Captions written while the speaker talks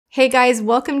Hey guys,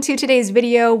 welcome to today's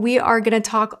video. We are gonna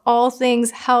talk all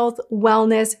things health,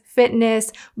 wellness,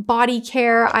 fitness, body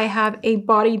care. I have a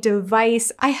body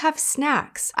device. I have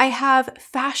snacks. I have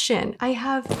fashion. I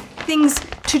have things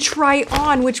to try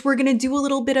on, which we're gonna do a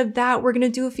little bit of that. We're gonna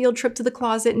do a field trip to the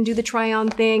closet and do the try on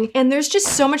thing. And there's just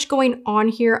so much going on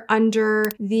here under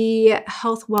the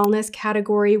health wellness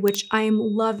category, which I am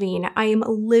loving. I am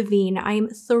living. I am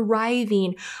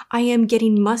thriving. I am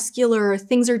getting muscular.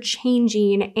 Things are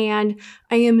changing. And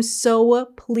I am so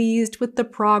pleased with the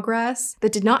progress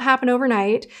that did not happen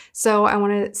overnight. So I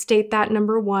want to state that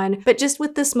number one, but just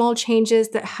with the small changes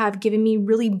that have given me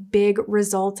really big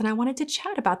results. And I wanted to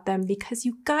chat about them because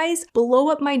you guys blow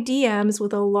up my DMs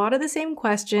with a lot of the same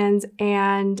questions.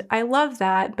 And I love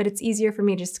that, but it's easier for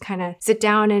me just to kind of sit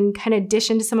down and kind of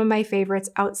dish into some of my favorites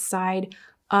outside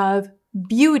of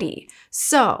beauty.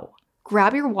 So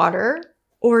grab your water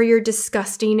or your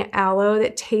disgusting aloe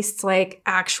that tastes like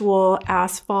actual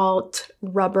asphalt,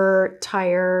 rubber,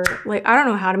 tire. Like, I don't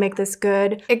know how to make this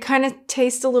good. It kind of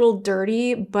tastes a little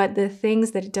dirty, but the things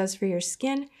that it does for your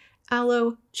skin,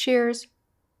 aloe, cheers.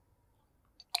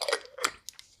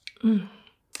 And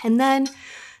then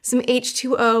some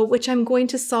H2O, which I'm going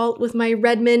to salt with my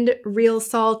Redmond Real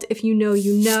Salt. If you know,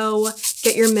 you know.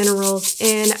 Get your minerals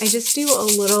in. I just do a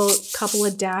little couple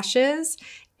of dashes.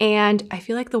 And I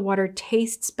feel like the water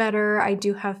tastes better. I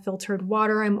do have filtered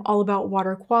water. I'm all about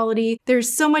water quality.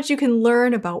 There's so much you can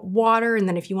learn about water. And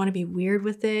then if you want to be weird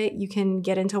with it, you can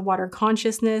get into water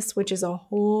consciousness, which is a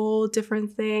whole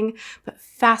different thing, but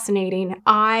fascinating.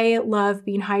 I love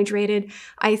being hydrated.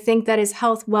 I think that is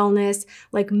health wellness,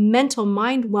 like mental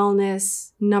mind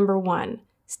wellness, number one.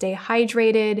 Stay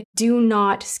hydrated, do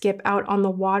not skip out on the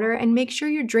water, and make sure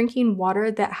you're drinking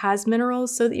water that has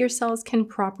minerals so that your cells can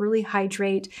properly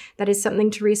hydrate. That is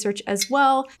something to research as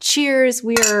well. Cheers,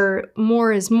 we are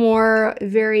more is more,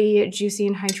 very juicy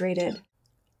and hydrated.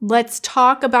 Let's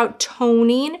talk about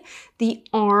toning the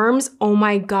arms. Oh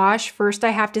my gosh, first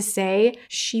I have to say,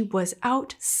 she was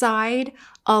outside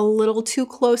a little too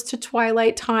close to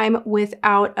twilight time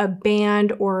without a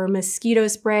band or mosquito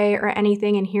spray or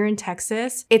anything. And here in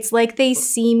Texas, it's like they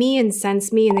see me and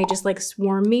sense me and they just like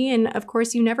swarm me. And of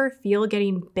course you never feel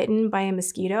getting bitten by a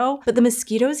mosquito, but the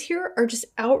mosquitoes here are just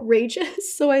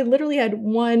outrageous. So I literally had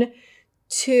one,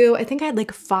 two, I think I had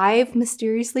like 5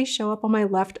 mysteriously show up on my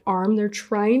left arm. They're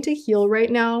trying to heal right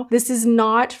now. This is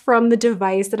not from the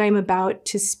device that I'm about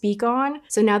to speak on.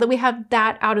 So now that we have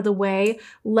that out of the way,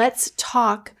 let's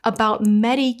talk about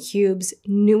Medicube's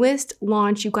newest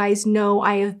launch. You guys know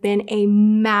I have been a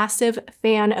massive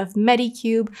fan of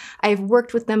Medicube. I've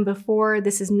worked with them before.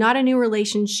 This is not a new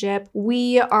relationship.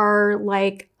 We are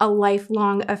like a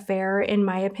lifelong affair, in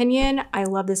my opinion. I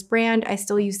love this brand. I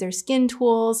still use their skin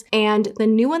tools. And the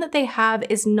new one that they have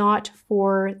is not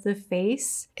for the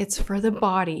face, it's for the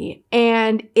body.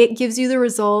 And it gives you the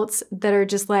results that are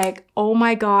just like, oh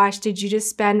my gosh, did you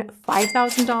just spend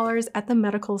 $5,000 at the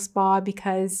medical spa?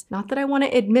 Because not that I want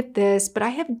to admit this, but I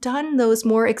have done those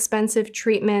more expensive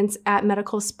treatments at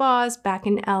medical spas back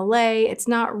in LA. It's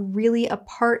not really a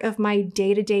part of my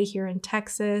day-to-day here in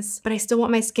Texas, but I still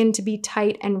want my skin to be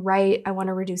tight and right. I want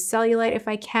to reduce cellulite if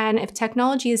I can. If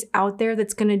technology is out there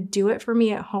that's going to do it for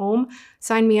me at home,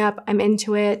 sign me up. I'm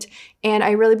into it. And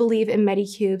I really believe in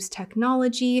Medicube's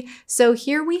technology. So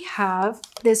here we have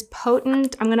this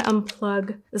potent, I'm gonna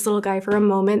unplug this little guy for a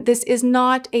moment. This is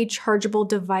not a chargeable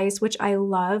device, which I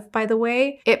love, by the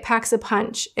way. It packs a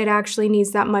punch. It actually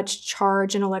needs that much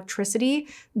charge and electricity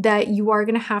that you are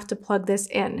gonna have to plug this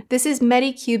in. This is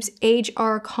Medicube's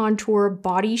AGE-R Contour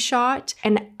Body Shot.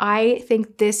 And I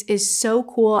think this is so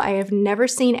cool. I have never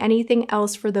seen anything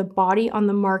else for the body on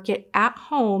the market at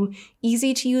home,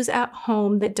 easy to use at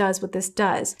home, that does what this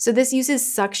does. So this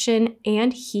uses suction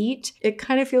and heat. It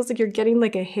kind of feels like you're getting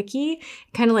like a hickey.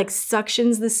 It kind of like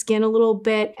suctions the skin a little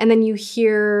bit. And then you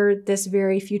hear this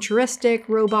very futuristic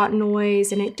robot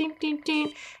noise and it ding, ding,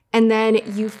 ding. And then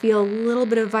you feel a little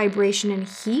bit of vibration and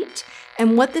heat.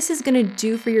 And what this is gonna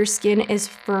do for your skin is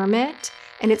firm it.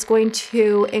 And it's going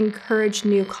to encourage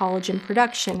new collagen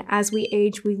production. As we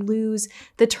age, we lose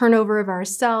the turnover of our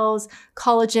cells.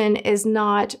 Collagen is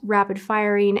not rapid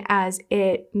firing as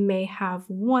it may have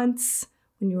once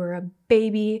when you were a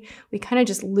baby. We kind of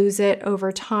just lose it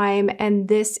over time. And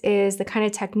this is the kind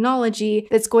of technology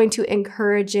that's going to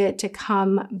encourage it to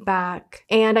come back.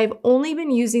 And I've only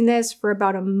been using this for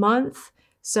about a month.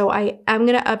 So I am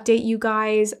going to update you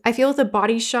guys. I feel with a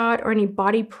body shot or any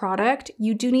body product,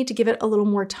 you do need to give it a little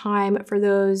more time for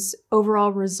those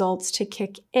overall results to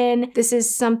kick in. This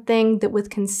is something that with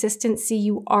consistency,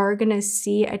 you are going to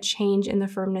see a change in the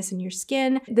firmness in your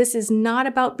skin. This is not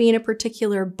about being a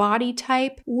particular body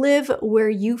type. Live where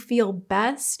you feel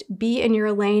best. Be in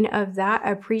your lane of that.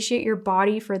 Appreciate your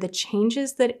body for the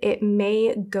changes that it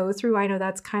may go through. I know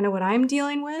that's kind of what I'm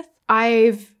dealing with.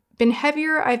 I've been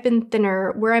heavier, I've been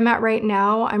thinner. Where I'm at right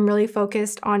now, I'm really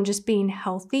focused on just being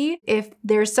healthy. If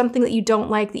there's something that you don't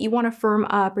like, that you want to firm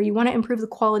up or you want to improve the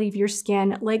quality of your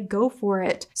skin, like go for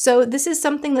it. So this is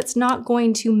something that's not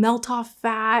going to melt off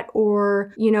fat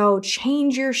or, you know,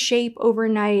 change your shape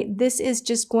overnight. This is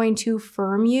just going to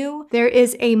firm you. There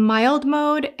is a mild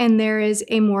mode and there is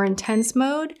a more intense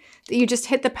mode that you just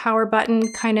hit the power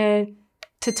button kind of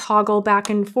to toggle back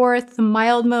and forth. The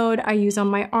mild mode I use on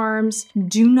my arms.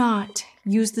 Do not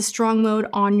use the strong mode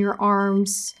on your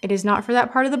arms. It is not for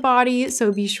that part of the body,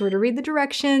 so be sure to read the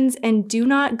directions and do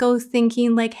not go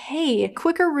thinking like, hey,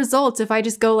 quicker results if I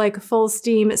just go like full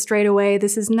steam straight away.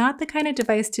 This is not the kind of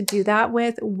device to do that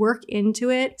with. Work into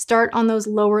it, start on those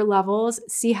lower levels,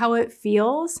 see how it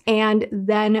feels, and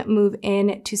then move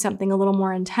in to something a little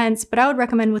more intense. But I would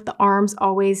recommend with the arms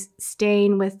always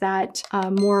staying with that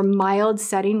more mild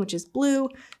setting, which is blue,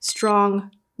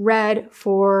 strong, red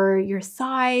for your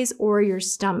thighs or your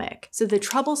stomach. So the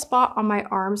trouble spot on my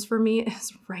arms for me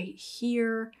is right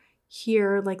here,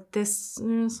 like this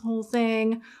whole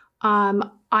thing.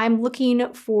 I'm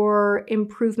looking for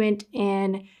improvement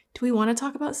in, do we want to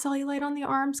talk about cellulite on the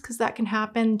arms? Because that can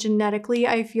happen genetically.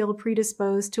 I feel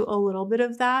predisposed to a little bit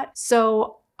of that.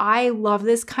 So I love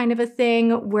this kind of a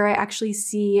thing where I actually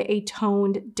see a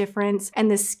toned difference and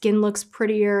the skin looks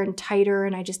prettier and tighter,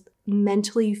 and I just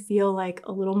mentally feel like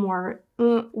a little more,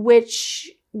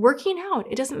 which working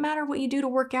out, it doesn't matter what you do to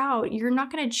work out. You're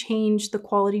not going to change the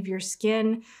quality of your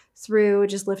skin through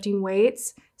just lifting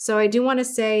weights. So I do want to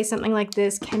say something like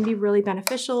this can be really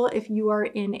beneficial if you are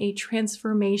in a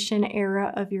transformation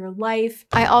era of your life.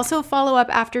 I also follow up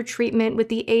after treatment with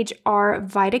the AGE-R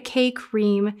VitaK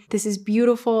Cream. This is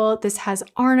beautiful. This has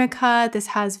arnica. This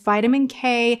has vitamin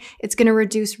K. It's going to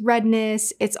reduce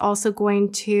redness. It's also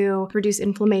going to reduce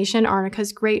inflammation. Arnica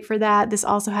is great for that. This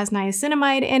also has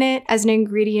niacinamide in it as an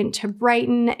ingredient to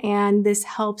brighten, and this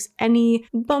helps any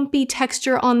bumpy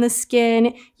texture on the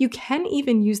skin. You can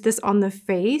even use this on the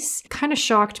face. Kind of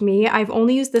shocked me. I've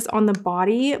only used this on the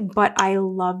body, but I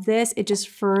love this. It just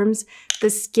firms the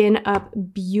skin up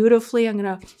beautifully. I'm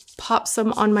gonna pop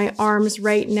some on my arms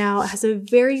right now. It has a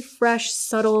very fresh,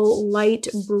 subtle, light,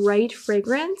 bright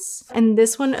fragrance. And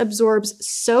this one absorbs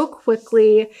so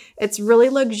quickly. It's really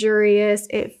luxurious.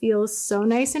 It feels so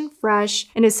nice and fresh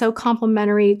and is so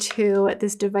complimentary to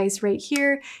this device right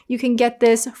here. You can get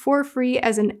this for free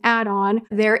as an add-on.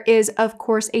 There is, of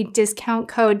course, a discount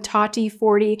code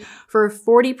Tati40 for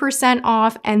 40%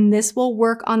 off, and this will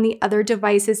work on the other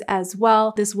devices as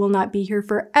well. This will not be here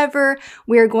forever.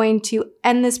 We are going to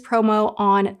end this promo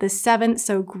on the 7th,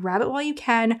 so grab it while you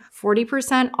can.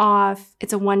 40% off.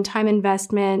 It's a one-time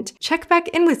investment. Check back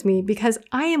in with me because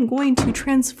I am going to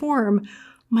transform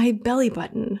my belly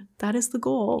button. That is the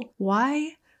goal.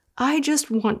 Why? I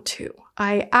just want to.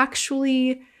 I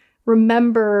actually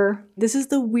remember, this is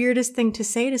the weirdest thing to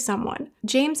say to someone.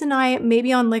 James and I,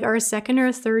 maybe on like our second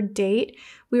or third date,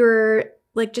 we were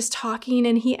like just talking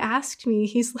and he asked me,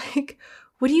 he's like,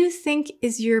 what do you think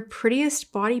is your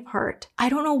prettiest body part? I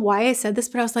don't know why I said this,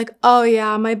 but I was like, oh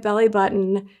yeah, my belly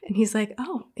button. And he's like,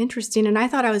 oh, interesting. And I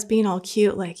thought I was being all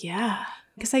cute, like, yeah.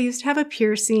 Because I used to have a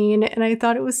piercing and I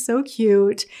thought it was so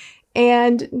cute.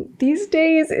 And these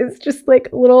days it's just like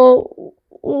a little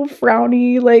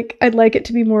frowny, like I'd like it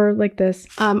to be more like this.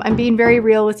 I'm being very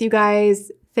real with you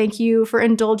guys. Thank you for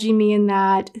indulging me in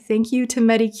that. Thank you to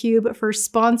Medicube for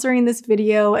sponsoring this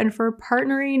video and for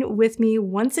partnering with me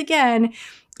once again,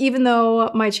 even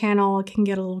though my channel can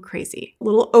get a little crazy. A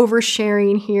little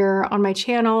oversharing here on my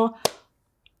channel.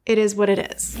 It is what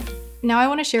it is. Now I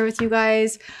want to share with you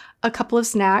guys a couple of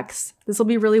snacks. This will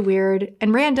be really weird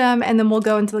and random, and then we'll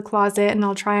go into the closet and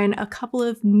I'll try on a couple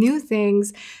of new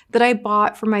things that I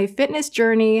bought for my fitness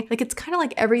journey. Like it's kind of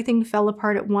like everything fell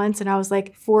apart at once and I was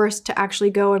like forced to actually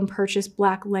go and purchase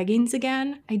black leggings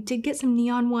again. I did get some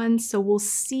neon ones, so we'll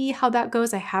see how that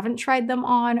goes. I haven't tried them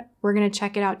on. We're gonna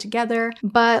check it out together.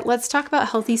 But let's talk about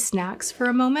healthy snacks for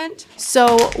a moment.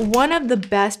 So one of the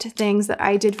best things that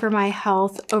I did for my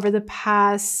health over the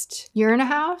past year and a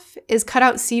half is cut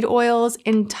out seed oils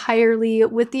entirely regularly,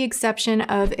 with the exception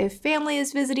of if family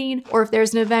is visiting or if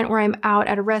there's an event where I'm out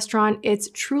at a restaurant. It's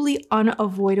truly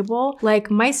unavoidable. Like,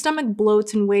 my stomach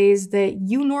bloats in ways that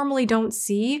you normally don't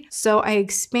see. So I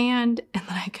expand and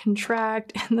then I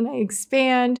contract and then I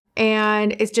expand.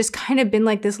 And it's just kind of been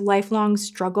like this lifelong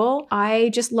struggle.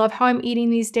 I just love how I'm eating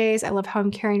these days. I love how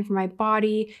I'm caring for my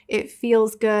body. It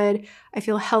feels good. I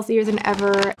feel healthier than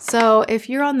ever. So if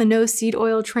you're on the no seed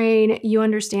oil train, you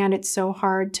understand it's so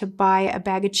hard to buy a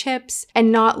bag of chips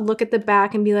and not look at the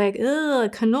back and be like,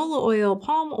 ugh, canola oil,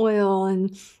 palm oil,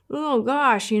 and oh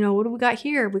gosh, you know, what do we got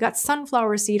here? We got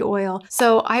sunflower seed oil.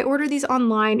 So I ordered these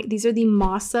online. These are the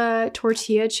Masa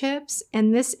tortilla chips,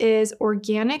 and this is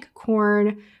organic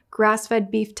corn, grass-fed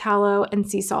beef tallow, and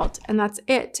sea salt, and that's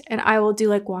it. And I will do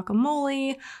like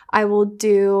guacamole. I will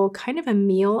do kind of a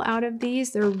meal out of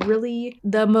these. They're really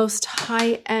the most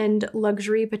high-end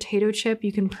luxury potato chip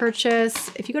you can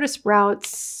purchase. If you go to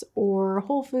Sprouts or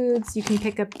Whole Foods, you can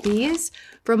pick up these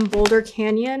from Boulder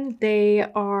Canyon. They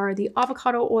are the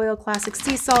avocado oil, classic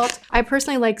sea salt. I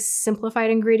personally like simplified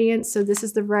ingredients, so this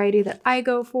is the variety that I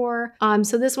go for.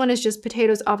 So this one is just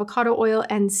potatoes, avocado oil,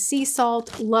 and sea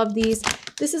salt. Love these.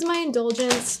 This is my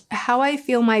indulgence. How I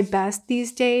feel my best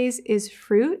these days is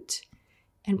fruit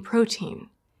and protein,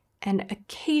 and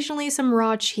occasionally some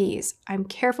raw cheese. I'm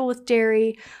careful with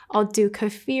dairy. I'll do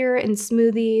kefir and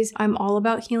smoothies. I'm all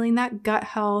about healing that gut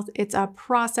health. It's a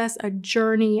process, a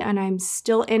journey, and I'm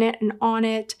still in it and on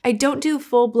it. I don't do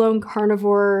full-blown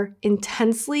carnivore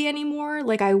intensely anymore.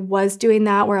 Like, I was doing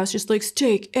that where I was just like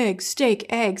steak,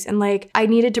 eggs, and like I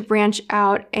needed to branch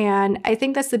out. And I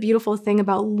think that's the beautiful thing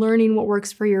about learning what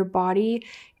works for your body,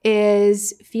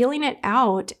 is feeling it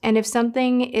out. And if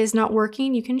something is not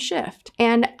working, you can shift.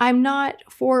 And I'm not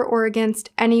for or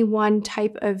against any one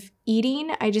type of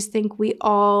eating. I just think we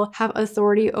all have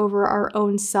authority over our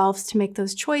own selves to make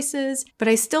those choices. But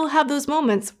I still have those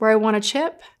moments where I want a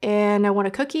chip and I want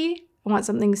a cookie. I want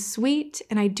something sweet,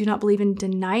 and I do not believe in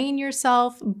denying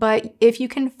yourself, but if you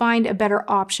can find a better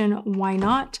option, why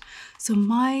not? So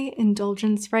my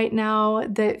indulgence right now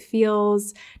that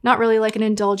feels not really like an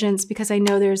indulgence, because I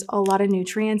know there's a lot of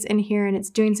nutrients in here and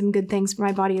it's doing some good things for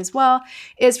my body as well,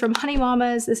 is from Honey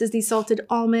Mama's. This is the salted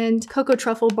almond cocoa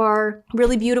truffle bar.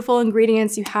 Really beautiful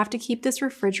ingredients. You have to keep this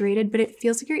refrigerated, but it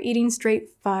feels like you're eating straight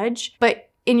fudge, but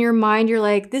in your mind, you're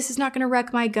like, this is not gonna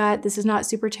wreck my gut. This is not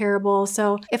super terrible.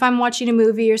 So if I'm watching a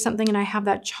movie or something and I have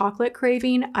that chocolate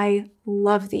craving, I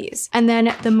love these. And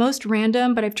then the most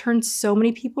random, but I've turned so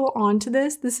many people onto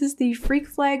this. This is the Freak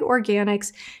Flag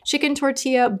Organics chicken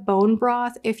tortilla bone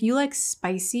broth. If you like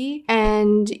spicy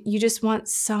and you just want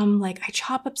some, like, I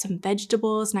chop up some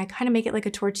vegetables and I kind of make it like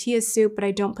a tortilla soup, but I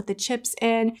don't put the chips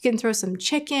in. You can throw some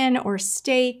chicken or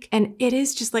steak, and it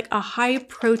is just like a high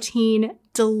protein,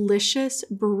 delicious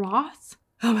broth.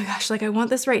 Oh my gosh, like I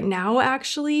want this right now,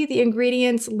 actually. The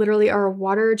ingredients literally are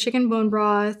water, chicken bone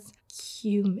broth,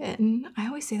 cumin, I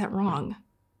always say that wrong,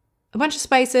 a bunch of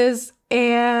spices,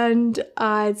 and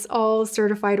it's all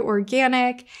certified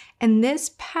organic. And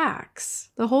this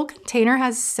packs, the whole container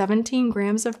has 17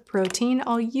 grams of protein.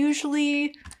 I'll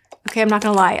usually, okay, I'm not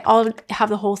gonna lie, I'll have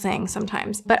the whole thing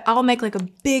sometimes, but I'll make like a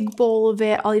big bowl of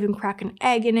it. I'll even crack an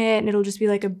egg in it, and it'll just be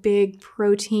like a big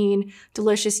protein,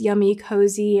 delicious, yummy,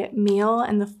 cozy meal.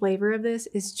 And the flavor of this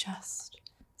is just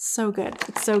so good.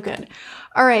 It's so good.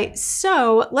 All right,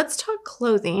 so let's talk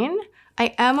clothing.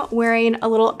 I am wearing a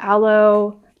little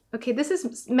Alo. Okay, this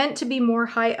is meant to be more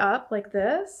high up like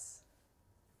this.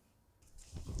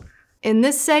 In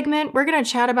this segment, we're gonna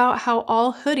chat about how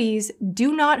all hoodies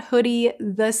do not hoodie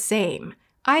the same.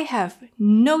 I have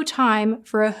no time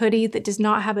for a hoodie that does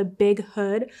not have a big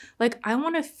hood. Like, I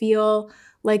wanna feel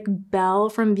like Belle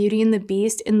from Beauty and the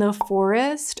Beast in the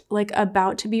forest, like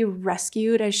about to be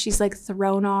rescued as she's like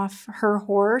thrown off her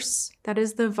horse. That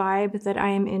is the vibe that I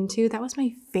am into. That was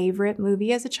my favorite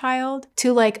movie as a child,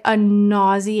 to like a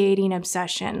nauseating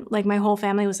obsession. Like, my whole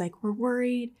family was like, we're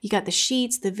worried. You got the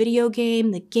sheets, the video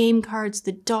game, the game cards,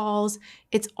 the dolls.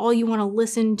 It's all you want to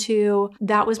listen to.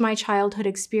 That was my childhood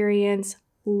experience.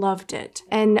 Loved it.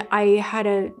 And I had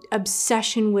an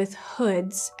obsession with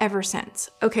hoods ever since.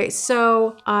 Okay,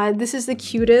 so this is the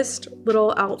cutest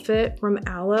little outfit from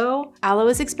Alo. Alo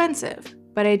is expensive,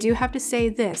 but I do have to say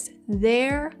this,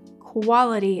 their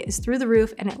quality is through the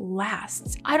roof and it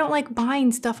lasts. I don't like buying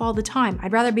stuff all the time.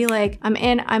 I'd rather be like, I'm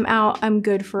in, I'm out, I'm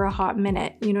good for a hot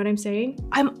minute. You know what I'm saying?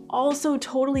 I'm also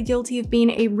totally guilty of being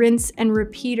a rinse and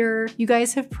repeater. You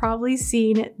guys have probably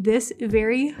seen this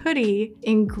very hoodie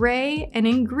in gray and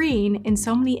in green in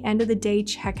so many end of the day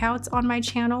checkouts on my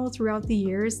channel throughout the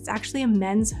years. It's actually a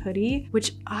men's hoodie,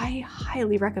 which I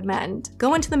highly recommend.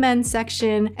 Go into the men's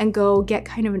section and go get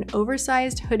kind of an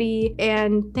oversized hoodie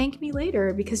and thank me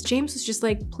later, because James was just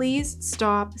like, please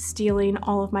stop stealing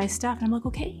all of my stuff. And I'm like,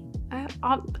 okay,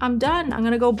 I'm done. I'm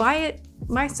gonna go buy it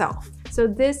myself. So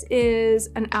this is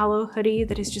an Alo hoodie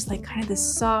that is just like kind of this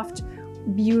soft,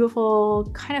 beautiful,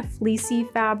 kind of fleecy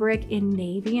fabric in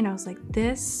navy. And I was like,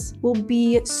 this will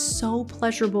be so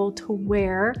pleasurable to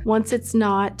wear once it's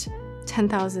not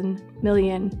 10,000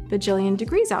 million bajillion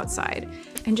degrees outside.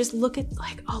 And just look at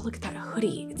like, oh, look at that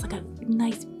hoodie. It's like a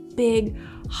nice big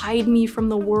hide me from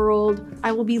the world.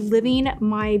 I will be living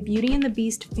my Beauty and the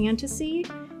Beast fantasy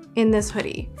in this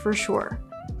hoodie for sure.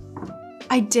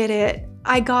 I did it.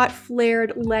 I got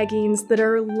flared leggings that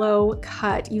are low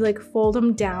cut. You like fold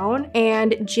them down,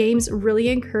 and James really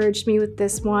encouraged me with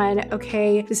this one.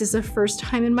 Okay, this is the first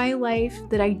time in my life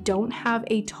that I don't have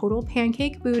a total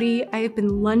pancake booty. I have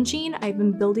been lunging, I've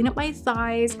been building up my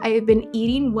thighs, I have been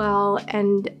eating well,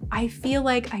 and I feel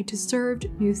like I deserved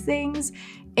new things.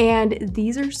 And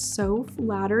these are so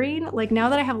flattering. Like now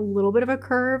that I have a little bit of a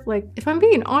curve, like if I'm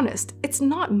being honest, it's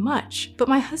not much, but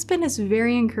my husband is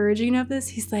very encouraging of this.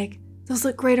 He's like, those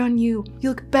look great on you. You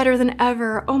look better than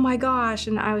ever. Oh my gosh.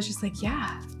 And I was just like,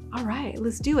 yeah, all right,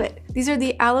 let's do it. These are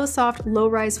the Alosoft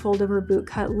low-rise fold-over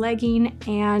bootcut legging,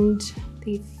 and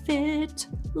they fit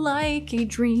like a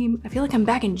dream. I feel like I'm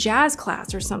back in jazz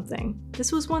class or something.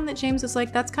 This was one that James was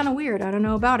like, that's kind of weird. I don't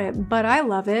know about it, but I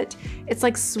love it. It's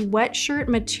like sweatshirt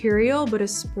material, but a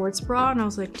sports bra. And I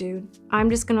was like, dude,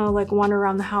 I'm just gonna like wander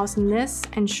around the house in this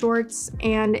and shorts.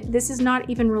 And this is not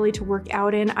even really to work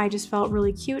out in. I just felt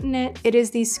really cute in it. It is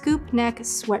the scoop neck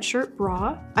sweatshirt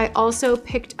bra. I also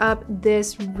picked up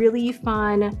this really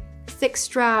fun thick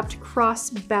strapped cross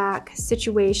back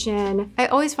situation. I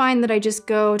always find that I just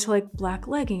go to like black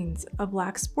leggings, a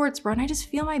black sports bra, and I just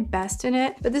feel my best in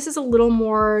it. But this is a little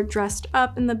more dressed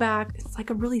up in the back. It's like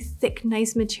a really thick,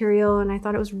 nice material, and I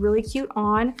thought it was really cute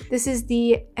on. This is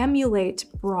the Emulate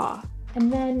Bra. And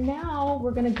then now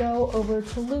we're gonna go over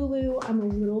to Lulu. I'm a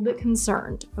little bit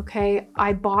concerned, okay?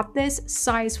 I bought this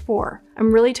size 4.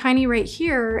 I'm really tiny right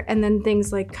here, and then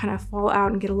things like kind of fall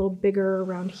out and get a little bigger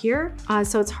around here.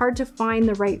 So it's hard to find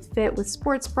the right fit with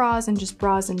sports bras and just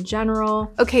bras in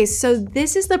general. Okay, so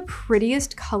this is the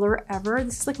prettiest color ever.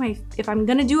 This is like my, if I'm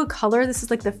gonna do a color, this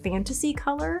is like the fantasy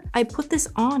color. I put this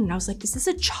on and I was like, is this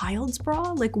a child's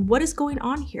bra? Like, what is going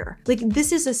on here? Like,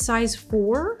 this is a size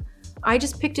 4. I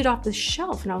just picked it off the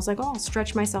shelf and I was like, oh, I'll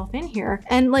stretch myself in here.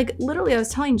 And like literally I was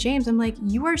telling James, I'm like,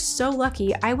 you are so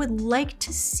lucky. I would like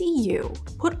to see you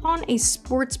put on a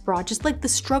sports bra, just like the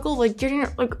struggle, like getting it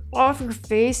like off your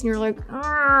face and you're like,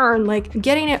 and like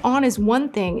getting it on is one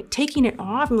thing, taking it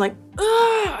off, I'm like,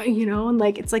 you know, and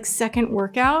like it's like second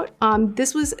workout.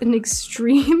 This was an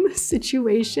extreme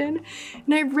situation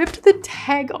and I ripped the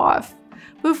tag off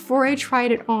before I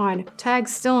tried it on.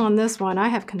 Tag's still on this one. I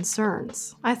have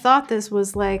concerns. I thought this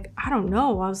was like, I don't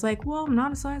know. I was like, well, I'm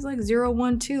not a size like 0,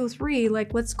 1, 2, 3.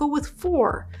 Like, let's go with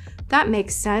 4. That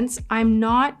makes sense. I'm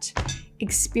not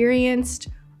experienced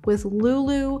with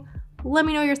Lulu. Let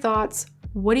me know your thoughts.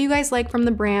 What do you guys like from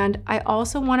the brand? I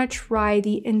also want to try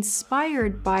the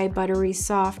Inspired by Buttery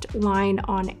Soft line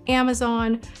on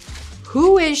Amazon.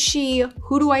 Who is she?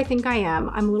 Who do I think I am?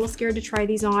 I'm a little scared to try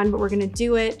these on, but we're gonna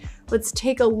do it. Let's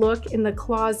take a look in the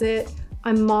closet.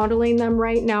 I'm modeling them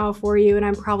right now for you, and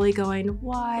I'm probably going,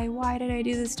 why? Why did I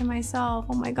do this to myself?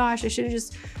 Oh my gosh, I should have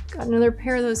just got another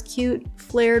pair of those cute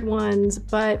flared ones,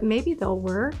 but maybe they'll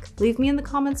work. Leave me in the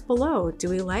comments below. Do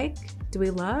we like? Do we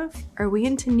love? Are we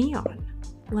into neon?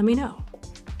 Let me know.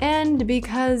 And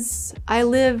because I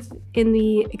live in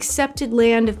the accepted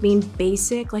land of being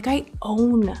basic, like I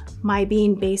own my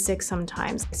being basic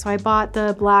sometimes. So I bought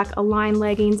the black Align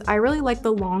leggings. I really like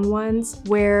the long ones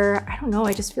where, I don't know,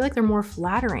 I just feel like they're more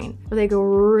flattering. Where they go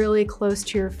really close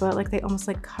to your foot, like they almost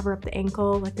like cover up the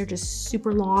ankle, like they're just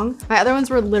super long. My other ones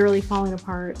were literally falling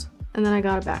apart. And then I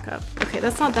got it back up. Okay,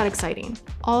 that's not that exciting.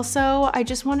 Also, I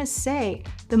just wanna say,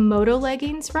 the Moto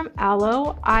leggings from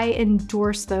Alo, I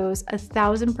endorse those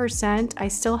 1000%. I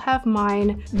still have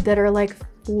mine that are like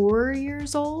 4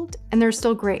 years old and they're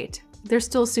still great. they're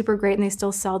still super great and they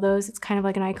still sell those. It's kind of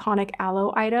like an iconic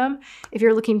Alo item. If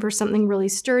you're looking for something really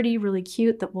sturdy, really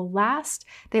cute that will last,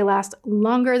 they last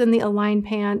longer than the Align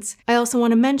pants. I also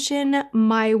want to mention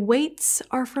my weights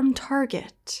are from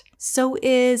Target. So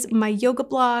is my yoga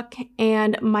block,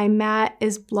 and my mat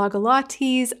is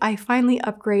Blogilates. I finally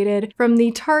upgraded from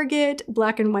the Target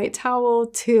black and white towel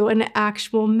to an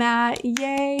actual mat.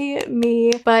 Yay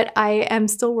me. But I am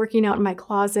still working out in my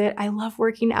closet. I love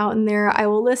working out in there. I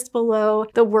will list below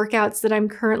the workouts that I'm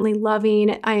currently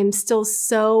loving. I am still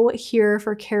so here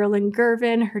for Carolyn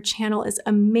Gervin. Her channel is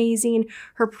amazing.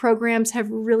 Her programs have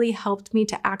really helped me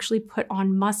to actually put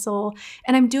on muscle,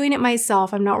 and I'm doing it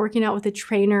myself. I'm not working out with a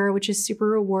trainer, which is super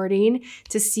rewarding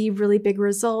to see really big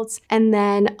results. And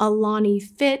then Alani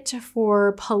Fit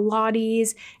for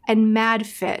Pilates, and Mad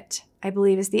Fit, I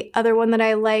believe, is the other one that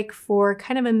I like for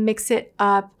kind of a mix it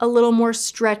up, a little more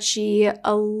stretchy,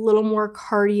 a little more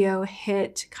cardio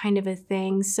hit kind of a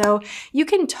thing. So you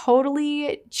can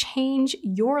totally change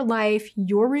your life,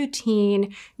 your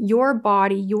routine, your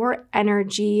body, your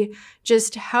energy,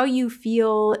 just how you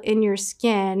feel in your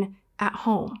skin at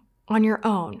home on your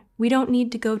own. We don't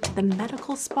need to go to the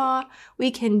medical spa. We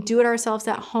can do it ourselves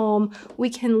at home. We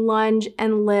can lunge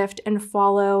and lift and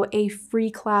follow a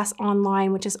free class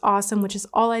online, which is awesome, which is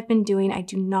all I've been doing. I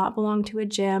do not belong to a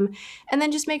gym. And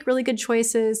then just make really good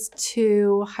choices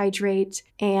to hydrate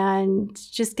and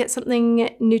just get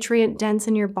something nutrient dense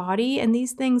in your body. And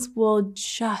these things will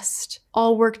just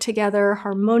all work together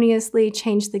harmoniously,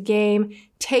 change the game.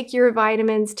 Take your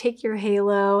vitamins, take your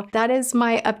halo. That is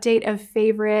my update of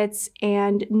favorites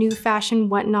and new fashion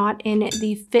whatnot in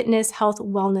the fitness, health,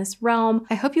 wellness realm.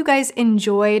 I hope you guys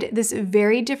enjoyed this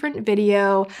very different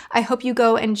video. I hope you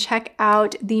go and check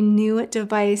out the new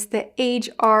device, the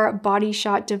AGE-R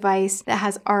Bodyshot device that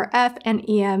has RF and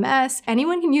EMS.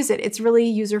 Anyone can use it. It's really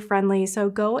user-friendly. So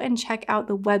go and check out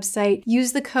the website.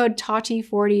 Use the code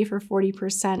Tati40 for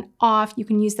 40% off. You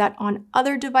can use that on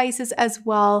other devices as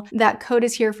well. That code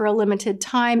is here for a limited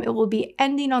time. It will be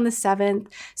ending on the 7th.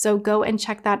 So go and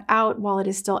check that out while it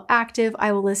is still active.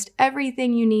 I will list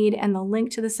everything you need and the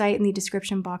link to the site in the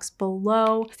description box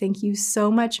below. Thank you so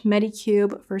much,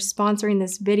 Medicube, for sponsoring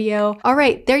this video. All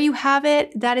right, there you have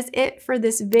it. That is it for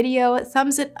this video.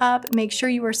 Thumbs it up. Make sure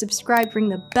you are subscribed. Ring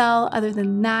the bell. Other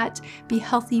than that, be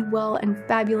healthy, well, and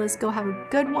fabulous. Go have a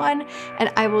good one.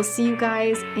 And I will see you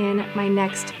guys in my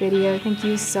next video. Thank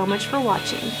you so much for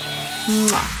watching.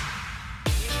 Mwah.